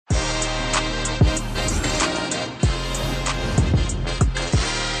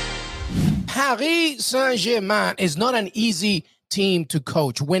Paris Saint-Germain is not an easy team to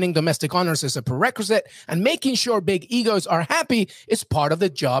coach. Winning domestic honors is a prerequisite, and making sure big egos are happy is part of the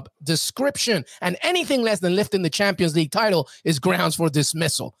job description. And anything less than lifting the Champions League title is grounds for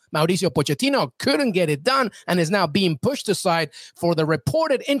dismissal. Mauricio Pochettino couldn't get it done and is now being pushed aside for the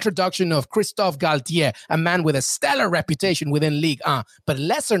reported introduction of Christophe Galtier, a man with a stellar reputation within Ligue 1, but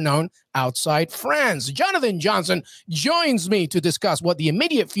lesser known outside France. Jonathan Johnson joins me to discuss what the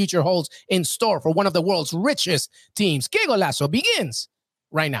immediate future holds in store for one of the world's richest teams. Que Golazo begins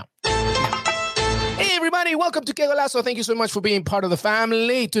right now. Hey, everybody. Welcome to Que Golazo. Thank you so much for being part of the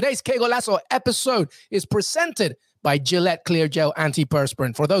family. Today's Que Golazo episode is presented by Gillette Clear Gel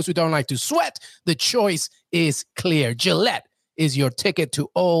Antiperspirant. For those who don't like to sweat, the choice is clear. Gillette is your ticket to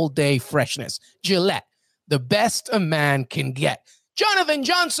all-day freshness. Gillette, the best a man can get. Jonathan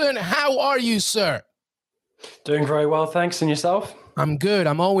Johnson, how are you, sir? Doing very well, thanks. And yourself? I'm good.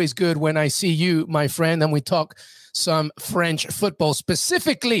 I'm always good when I see you, my friend, and we talk some French football,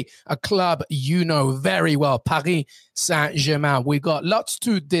 specifically a club you know very well, Paris Saint-Germain. We got lots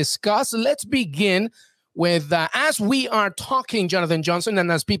to discuss. Let's begin with, as we are talking, Jonathan Johnson,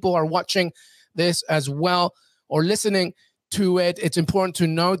 and as people are watching this as well or listening to it, it's important to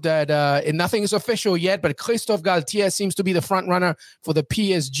note that nothing is official yet, but Christophe Galtier seems to be the front runner for the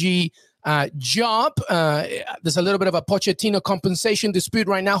PSG job. There's a little bit of a Pochettino compensation dispute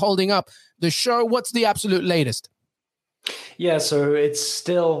right now holding up the show. What's the absolute latest? Yeah, so it's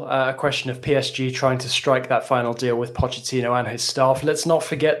still a question of PSG trying to strike that final deal with Pochettino and his staff. Let's not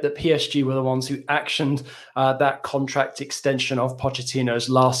forget that PSG were the ones who actioned that contract extension of Pochettino's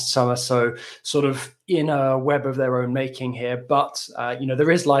last summer. So sort of in a web of their own making here. But,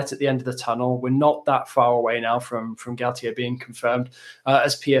 there is light at the end of the tunnel. We're not that far away now from Galtier being confirmed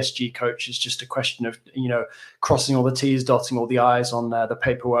as PSG coach. It's just a question of, crossing all the T's, dotting all the I's on the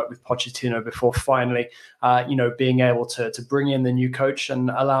paperwork with Pochettino before finally, being able to bring in the new coach and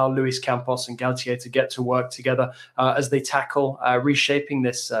allow Luis Campos and Galtier to get to work together as they tackle reshaping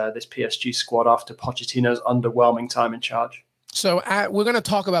this PSG squad after Pochettino's underwhelming time in charge. So we're going to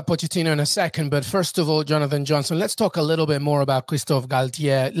talk about Pochettino in a second, but first of all, Jonathan Johnson, let's talk a little bit more about Christophe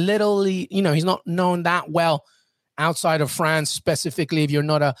Galtier. Literally, he's not known that well outside of France, specifically if you're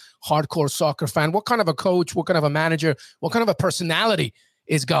not a hardcore soccer fan. What kind of a coach, what kind of a manager, what kind of a personality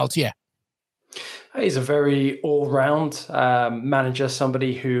is Galtier? He's a very all-round manager,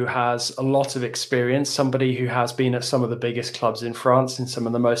 somebody who has a lot of experience, somebody who has been at some of the biggest clubs in France in some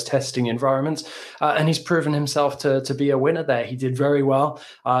of the most testing environments, and he's proven himself to be a winner there. He did very well,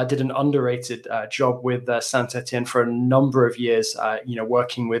 did an underrated job with Saint-Etienne for a number of years,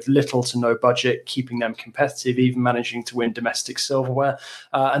 working with little to no budget, keeping them competitive, even managing to win domestic silverware.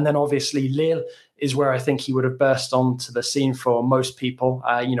 And then obviously Lille is where I think he would have burst onto the scene for most people,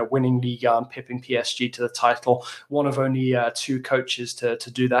 winning Liga and pipping PSG to the title. One of only two coaches to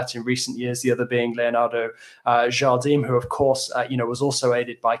do that in recent years, the other being Leonardo Jardim, who, of course, was also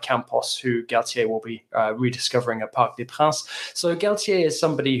aided by Campos, who Galtier will be rediscovering at Parc des Princes. So Galtier is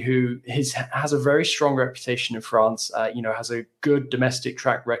somebody who has a very strong reputation in France, has a good domestic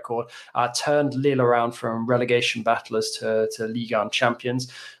track record, turned Lille around from relegation battlers to Ligue 1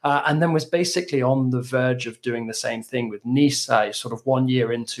 champions, and then was basically on the verge of doing the same thing with Nice, sort of 1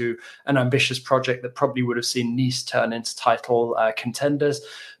 year into an ambitious project that probably would have seen Nice turn into title contenders.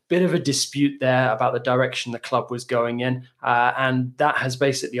 Bit of a dispute there about the direction the club was going in. And that has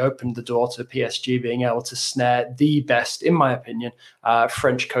basically opened the door to PSG being able to snare the best, in my opinion,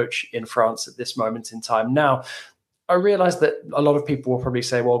 French coach in France at this moment in time. Now, I realize that a lot of people will probably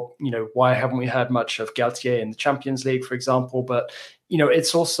say, well, why haven't we heard much of Galtier in the Champions League, for example? But,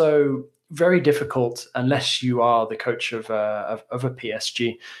 it's also very difficult unless you are the coach of a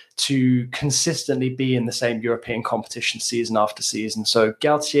PSG to consistently be in the same European competition season after season. So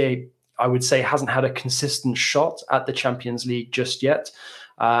Galtier, I would say, hasn't had a consistent shot at the Champions League just yet.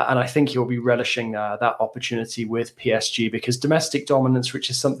 And I think he'll be relishing that opportunity with PSG because domestic dominance, which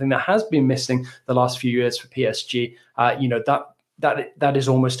is something that has been missing the last few years for PSG, that is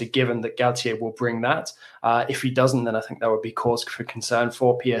almost a given that Galtier will bring that. If he doesn't, then I think that would be cause for concern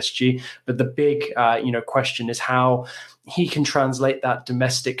for PSG. But the big, question is how he can translate that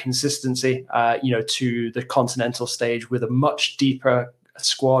domestic consistency, to the continental stage with a much deeper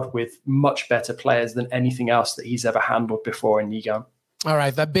squad with much better players than anything else that he's ever handled before in Ligue 1. All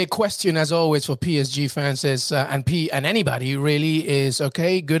right. The big question, as always, for PSG fans is, and anybody really is,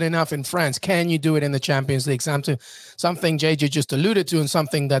 okay, good enough in France. Can you do it in the Champions League? Something JJ just alluded to and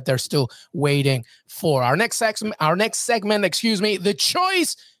something that they're still waiting for. Our next segment, the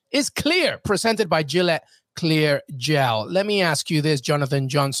choice is clear, presented by Gillette Clear Gel. Let me ask you this, Jonathan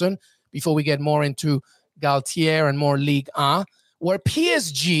Johnson. before we get more into Galtier and more Ligue 1. Were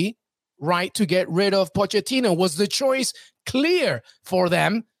PSG right to get rid of Pochettino? Was the choice clear for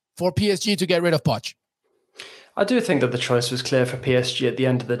them, for PSG to get rid of Poch? I do think that the choice was clear for PSG at the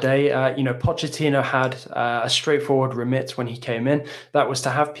end of the day. Pochettino had a straightforward remit when he came in. That was to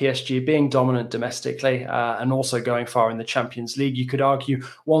have PSG being dominant domestically and also going far in the Champions League. You could argue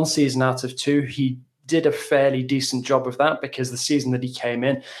one season out of two, he did a fairly decent job of that, because the season that he came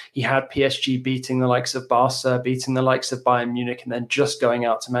in, he had PSG beating the likes of Barca, beating the likes of Bayern Munich, and then just going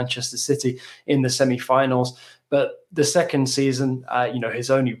out to Manchester City in the semi-finals. But the second season, his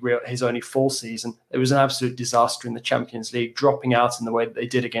only full season, it was an absolute disaster in the Champions League, dropping out in the way that they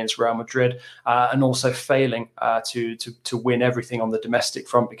did against Real Madrid, and also failing to win everything on the domestic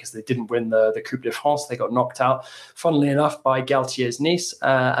front, because they didn't win the Coupe de France. They got knocked out, funnily enough, by Galtier's Nice.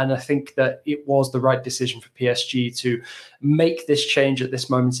 And I think that it was the right decision for PSG to make this change at this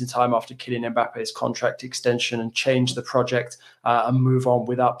moment in time after Kylian Mbappe's contract extension, and change the project and move on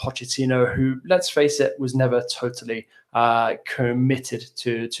without Pochettino, who, let's face it, was never totally committed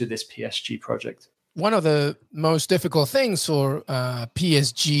to this PSG project. One of the most difficult things for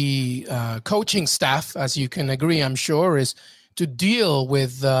PSG coaching staff, as you can agree, I'm sure, is to deal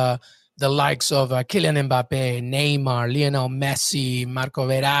with the likes of Kylian Mbappe, Neymar, Lionel Messi, Marco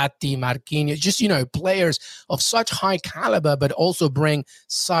Verratti, Marquinhos, just, players of such high caliber, but also bring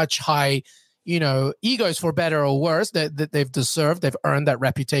such high egos, for better or worse, that they've deserved. They've earned that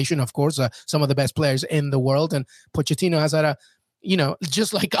reputation, of course, some of the best players in the world. And Pochettino has had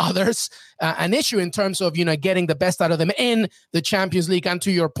just like others, an issue in terms of, getting the best out of them in the Champions League. And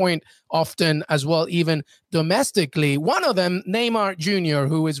to your point, often as well, even domestically. One of them, Neymar Jr.,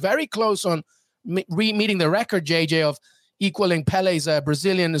 who is very close on meeting the record, JJ, of equaling Pele's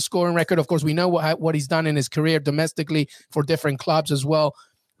Brazilian scoring record. Of course, we know what he's done in his career domestically for different clubs as well,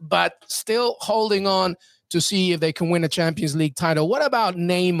 but still holding on to see if they can win a Champions League title. What about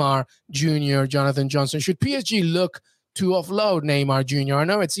Neymar Jr., Jonathan Johnson? Should PSG look to offload Neymar Jr.? I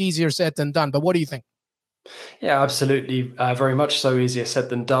know it's easier said than done, but what do you think? Yeah, absolutely. Very much so, easier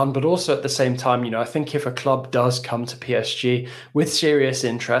said than done. But also at the same time, I think if a club does come to PSG with serious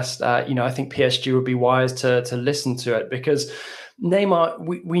interest, I think PSG would be wise to listen to it, because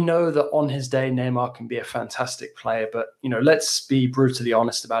Neymar, we know that on his day, Neymar can be a fantastic player, but, let's be brutally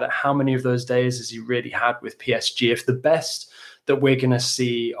honest about it. How many of those days has he really had with PSG? If the best that we're going to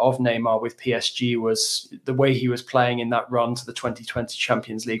see of Neymar with PSG was the way he was playing in that run to the 2020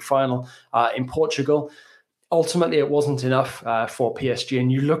 Champions League final in Portugal, ultimately, it wasn't enough for PSG.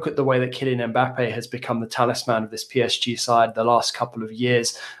 And you look at the way that Kylian Mbappe has become the talisman of this PSG side the last couple of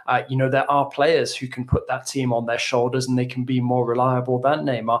years. There are players who can put that team on their shoulders, and they can be more reliable than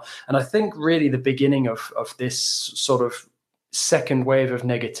Neymar. And I think really the beginning of this sort of second wave of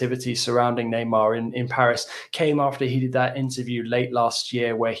negativity surrounding Neymar in Paris came after he did that interview late last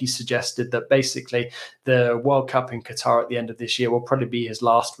year, where he suggested that basically the World Cup in Qatar at the end of this year will probably be his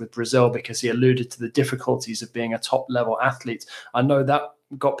last with Brazil, because he alluded to the difficulties of being a top level athlete. I know that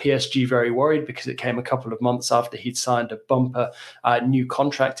got PSG very worried, because it came a couple of months after he'd signed a bumper new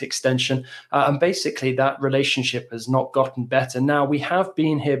contract extension. And basically that relationship has not gotten better. Now, we have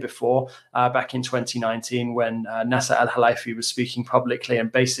been here before, back in 2019, when Nasser Al-Khelaifi was speaking publicly and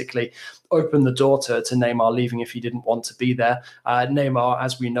basically opened the door to Neymar leaving if he didn't want to be there. Neymar,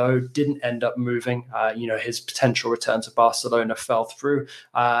 as we know, didn't end up moving. His potential return to Barcelona fell through.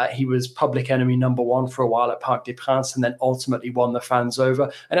 He was public enemy number one for a while at Parc des Princes, and then ultimately won the fans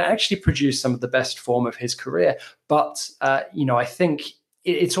over, and it actually produced some of the best form of his career. But, I think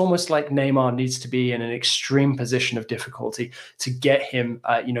it's almost like Neymar needs to be in an extreme position of difficulty to get him,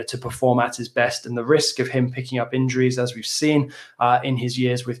 to perform at his best. And the risk of him picking up injuries, as we've seen in his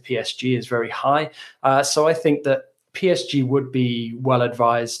years with PSG, is very high. So I think that PSG would be well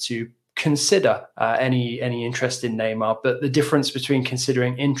advised to consider any interest in Neymar. But the difference between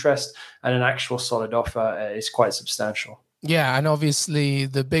considering interest and an actual solid offer is quite substantial. Yeah, and obviously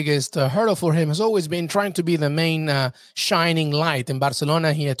the biggest hurdle for him has always been trying to be the main shining light. In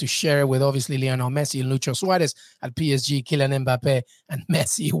Barcelona, he had to share with obviously Lionel Messi and Lucho Suarez. At PSG, Kylian Mbappe and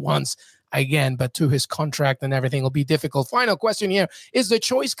Messi once again, but to his contract and everything will be difficult. Final question here. Is the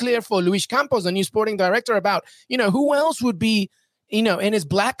choice clear for Luis Campos, the new sporting director, about, who else would be in his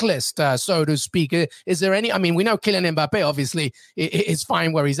blacklist, so to speak? Is there any? I mean, we know Kylian Mbappe obviously is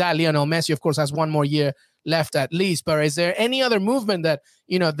fine where he's at. Lionel Messi, of course, has one more year left at least. But is there any other movement that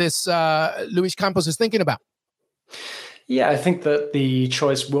this Luis Campos is thinking about? Yeah, I think that the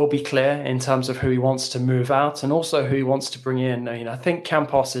choice will be clear in terms of who he wants to move out and also who he wants to bring in. I mean, I think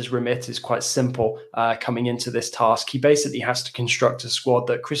Campos's remit is quite simple coming into this task. He basically has to construct a squad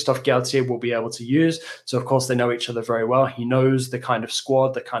that Christophe Galtier will be able to use. So, of course, they know each other very well. He knows the kind of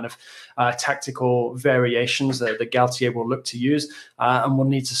squad, the kind of tactical variations that Galtier will look to use, and will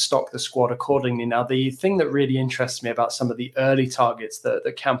need to stock the squad accordingly. Now, the thing that really interests me about some of the early targets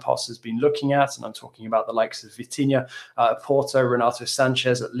that Campos has been looking at, and I'm talking about the likes of Vitinha, Porto, Renato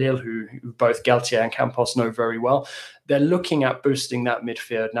Sanchez at Lille, who both Galtier and Campos know very well. They're looking at boosting that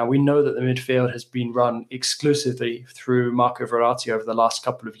midfield. Now, we know that the midfield has been run exclusively through Marco Verratti over the last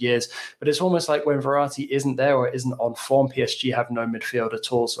couple of years, but it's almost like when Verratti isn't there or isn't on form, PSG have no midfield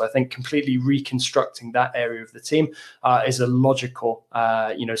at all. So I think completely reconstructing that area of the team is a logical,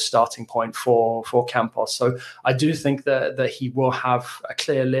 starting point for Campos. So I do think that he will have a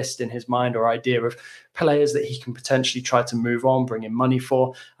clear list in his mind or idea of players that he can potentially try to move on, bring in money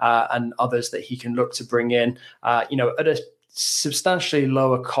for, and others that he can look to bring in, at a substantially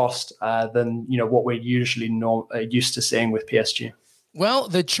lower cost than what we're usually used to seeing with PSG. Well,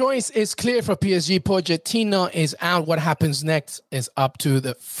 the choice is clear for PSG. Pochettino is out. What happens next is up to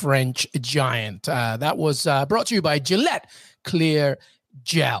the French giant. That was brought to you by Gillette Clear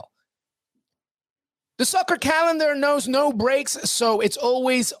Gel. The soccer calendar knows no breaks, so it's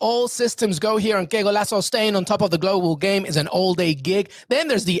always all systems go here on Que Golazo. Staying on top of the global game is an all-day gig. Then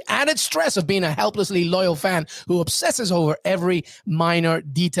there's the added stress of being a helplessly loyal fan who obsesses over every minor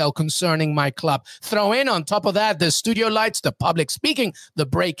detail concerning my club. Throw in on top of that the studio lights, the public speaking, the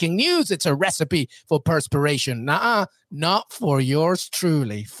breaking news. It's a recipe for perspiration. Not for yours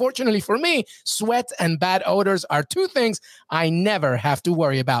truly. Fortunately for me, sweat and bad odors are two things I never have to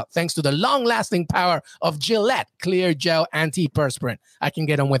worry about, thanks to the long-lasting power of Gillette Clear Gel Antiperspirant. I can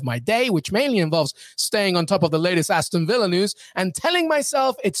get on with my day, which mainly involves staying on top of the latest Aston Villa news and telling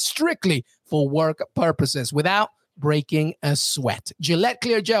myself it's strictly for work purposes without breaking a sweat. Gillette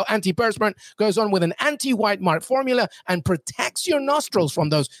Clear Gel Antiperspirant goes on with an anti-white mark formula and protects your nostrils from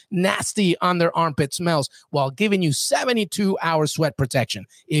those nasty under armpit smells while giving you 72-hour sweat protection.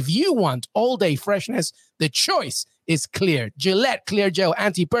 If you want all-day freshness, the choice is clear. Gillette Clear Gel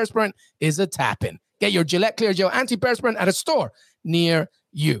Antiperspirant is a tap-in. Get your Gillette Clear Gel Antiperspirant at a store near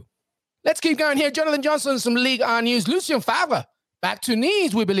you. Let's keep going here. Jonathan Johnson, some Ligue 1 news. Lucien Favre back to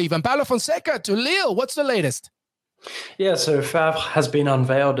Nice, we believe, and Paulo Fonseca to Lille. What's the latest? Yeah, so Favre has been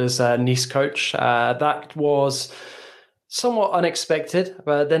unveiled as Nice coach. That was somewhat unexpected,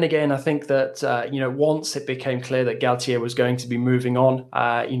 but then again, I think that once it became clear that Galtier was going to be moving on,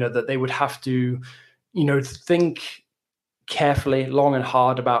 that they would have to, think carefully, long and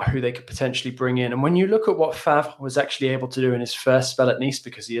hard about who they could potentially bring in. And when you look at what Favre was actually able to do in his first spell at Nice,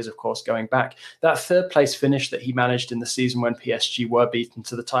 because he is, of course, going back, that third place finish that he managed in the season when PSG were beaten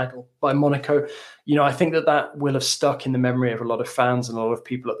to the title by Monaco, I think that will have stuck in the memory of a lot of fans and a lot of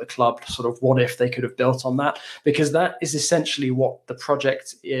people at the club, sort of what if they could have built on that, because that is essentially what the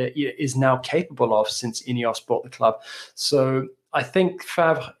project is now capable of since Ineos bought the club. So I think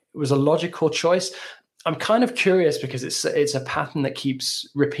Favre was a logical choice. I'm kind of curious because it's a pattern that keeps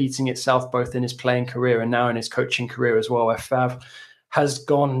repeating itself both in his playing career and now in his coaching career as well, where Favre has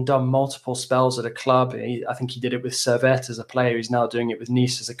gone and done multiple spells at a club. I think he did it with Servette as a player. He's now doing it with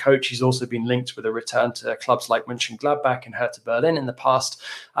Nice as a coach. He's also been linked with a return to clubs like Mönchengladbach and Hertha Berlin in the past.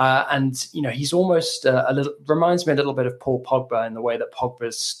 He's almost reminds me a little bit of Paul Pogba in the way that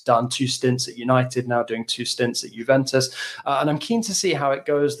Pogba's done 2 stints at United, now doing 2 stints at Juventus. And I'm keen to see how it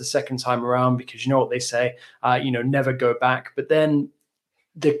goes the second time around, because you know what they say, never go back. But then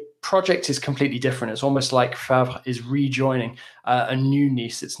the project is completely different. It's almost like Favre is rejoining a new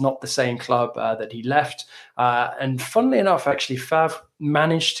Nice. It's not the same club that he left. And funnily enough, actually, Favre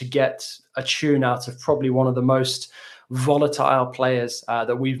managed to get a tune out of probably one of the most volatile players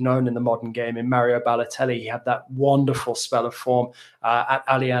that we've known in the modern game in Mario Balotelli. He had that wonderful spell of form at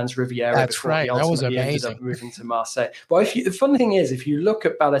Allianz Riviera. That's right. That was amazing. Ended up moving to Marseille. But the funny thing is, if you look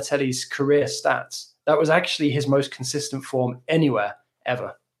at Balotelli's career stats, that was actually his most consistent form anywhere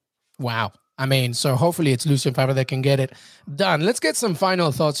ever. Wow. I mean, so hopefully it's Lucien Favre that can get it done. Let's get some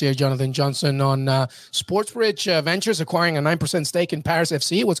final thoughts here, Jonathan Johnson, on Sportsbridge Ventures acquiring a 9% stake in Paris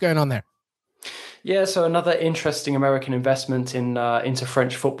FC. What's going on there? Yeah, so another interesting American investment into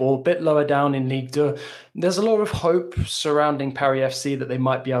French football, a bit lower down in Ligue 2. There's a lot of hope surrounding Paris FC that they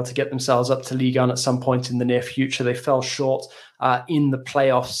might be able to get themselves up to Ligue 1 at some point in the near future. They fell short in the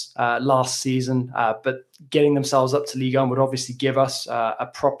playoffs last season, but getting themselves up to Ligue 1 would obviously give us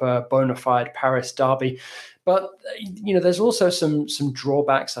a proper bona fide Paris derby. But there's also some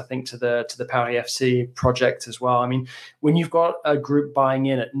drawbacks, I think, to the Paris FC project as well. I mean, when you've got a group buying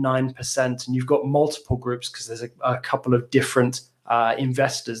in at 9% and you've got multiple groups because there's a couple of different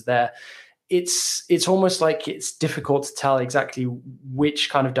investors there, it's almost like it's difficult to tell exactly which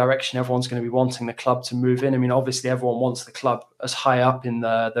kind of direction everyone's going to be wanting the club to move in. I mean, obviously, everyone wants the club as high up in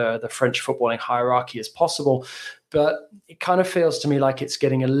the French footballing hierarchy as possible. But it kind of feels to me like it's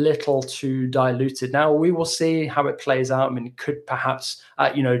getting a little too diluted. Now, we will see how it plays out. I mean, it could perhaps,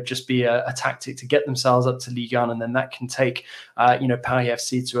 just be a tactic to get themselves up to Ligue 1, and then that can take, Paris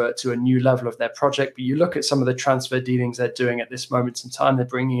FC to a new level of their project. But you look at some of the transfer dealings they're doing at this moment in time. They're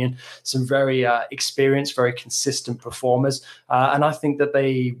bringing in some very experienced, very consistent performers. And I think that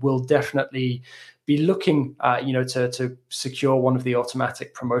they will definitely be looking, to secure one of the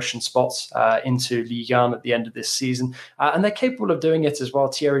automatic promotion spots into Ligue 1 at the end of this season. And they're capable of doing it as well.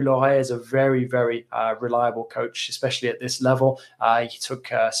 Thierry Loret is a very, very reliable coach, especially at this level. He took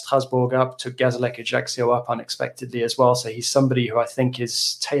Strasbourg up, took Gazélec Ajaccio up unexpectedly as well. So he's somebody who I think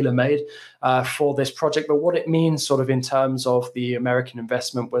is tailor-made for this project. But what it means sort of in terms of the American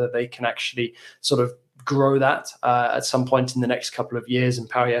investment, whether they can actually sort of grow that at some point in the next couple of years, and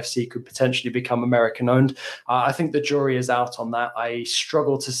Paris FC could potentially become American owned. I think the jury is out on that. I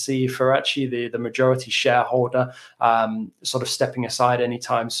struggle to see for actually the majority shareholder sort of stepping aside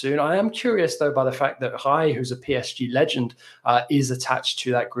anytime soon. I am curious though by the fact that Rai, who's a PSG legend, is attached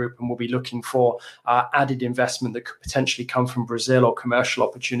to that group and will be looking for added investment that could potentially come from Brazil or commercial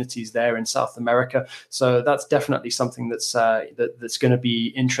opportunities there in South America. So that's definitely something that's going to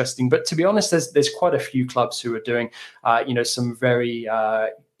be interesting. But to be honest, there's quite a few clubs who are doing, some very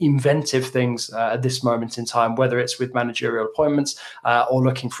inventive things at this moment in time, whether it's with managerial appointments or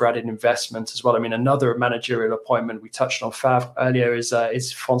looking for added investment as well. I mean, another managerial appointment we touched on Favre earlier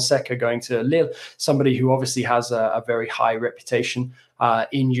is Fonseca going to Lille, somebody who obviously has a very high reputation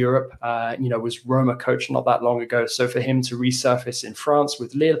in Europe, was Roma coach not that long ago. So for him to resurface in France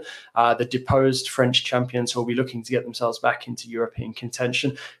with Lille, the deposed French champions who will be looking to get themselves back into European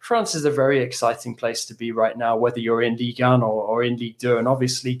contention. France is a very exciting place to be right now, whether you're in Ligue 1 or in Ligue 2. And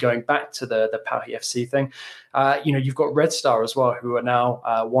obviously going back to the Paris FC thing, you've got Red Star as well, who are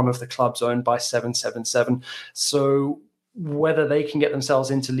now one of the clubs owned by 777. So whether they can get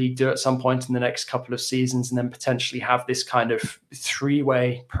themselves into Ligue 2 at some point in the next couple of seasons and then potentially have this kind of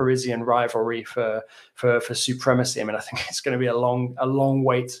three-way Parisian rivalry for supremacy. I mean, I think it's going to be a long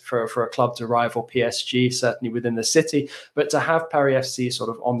wait for a club to rival PSG, certainly within the city. But to have Paris FC sort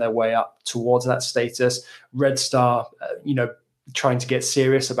of on their way up towards that status, Red Star, trying to get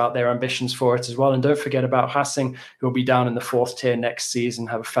serious about their ambitions for it as well. And don't forget about Racing, who will be down in the fourth tier next season,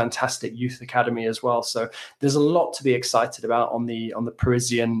 have a fantastic youth academy as well. So there's a lot to be excited about on the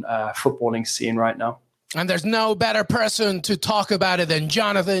Parisian footballing scene right now. And there's no better person to talk about it than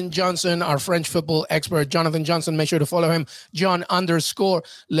Jonathan Johnson, our French football expert. Jonathan Johnson, make sure to follow him,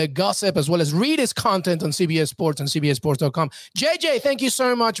 John_Le Gossip, as well as read his content on CBS Sports and CBSSports.com. JJ, thank you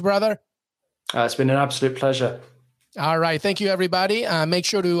so much, brother. It's been an absolute pleasure. All right. Thank you, everybody. Make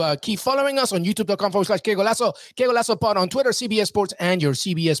sure to keep following us on youtube.com/QueGolazo, QueGolazo Pod on Twitter, CBS Sports, and your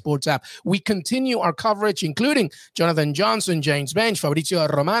CBS Sports app. We continue our coverage, including Jonathan Johnson, James Bench, Fabrizio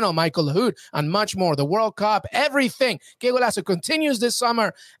Romano, Michael Hood, and much more. The World Cup, everything. QueGolazo continues this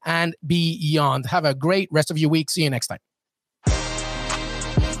summer and beyond. Have a great rest of your week. See you next time.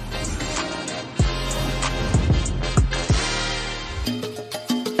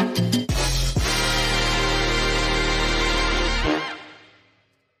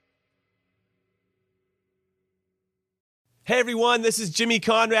 Hey everyone, this is Jimmy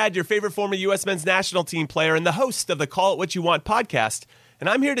Conrad, your favorite former U.S. men's national team player and the host of the Call It What You Want podcast. And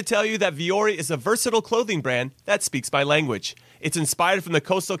I'm here to tell you that Vuori is a versatile clothing brand that speaks my language. It's inspired from the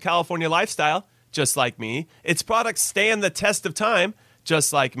coastal California lifestyle, just like me. Its products stand the test of time,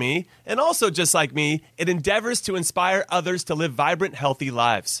 just like me. And also just like me, it endeavors to inspire others to live vibrant, healthy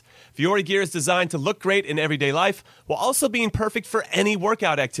lives. Vuori gear is designed to look great in everyday life while also being perfect for any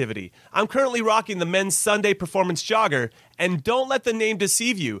workout activity. I'm currently rocking the men's Sunday Performance Jogger, and don't let the name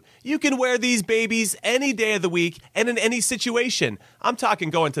deceive you. You can wear these babies any day of the week and in any situation. I'm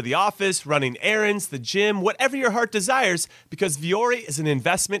talking going to the office, running errands, the gym, whatever your heart desires, because Vuori is an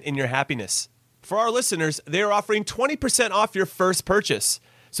investment in your happiness. For our listeners, they are offering 20% off your first purchase.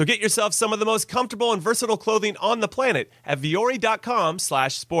 So get yourself some of the most comfortable and versatile clothing on the planet at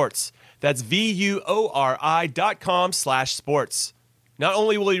Vuori.com/sports. That's VUORI.com/sports. Not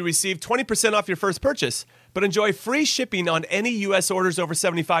only will you receive 20% off your first purchase, but enjoy free shipping on any U.S. orders over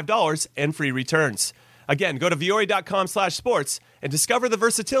 $75 and free returns. Again, go to Vuori.com/sports and discover the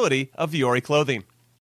versatility of Vuori clothing.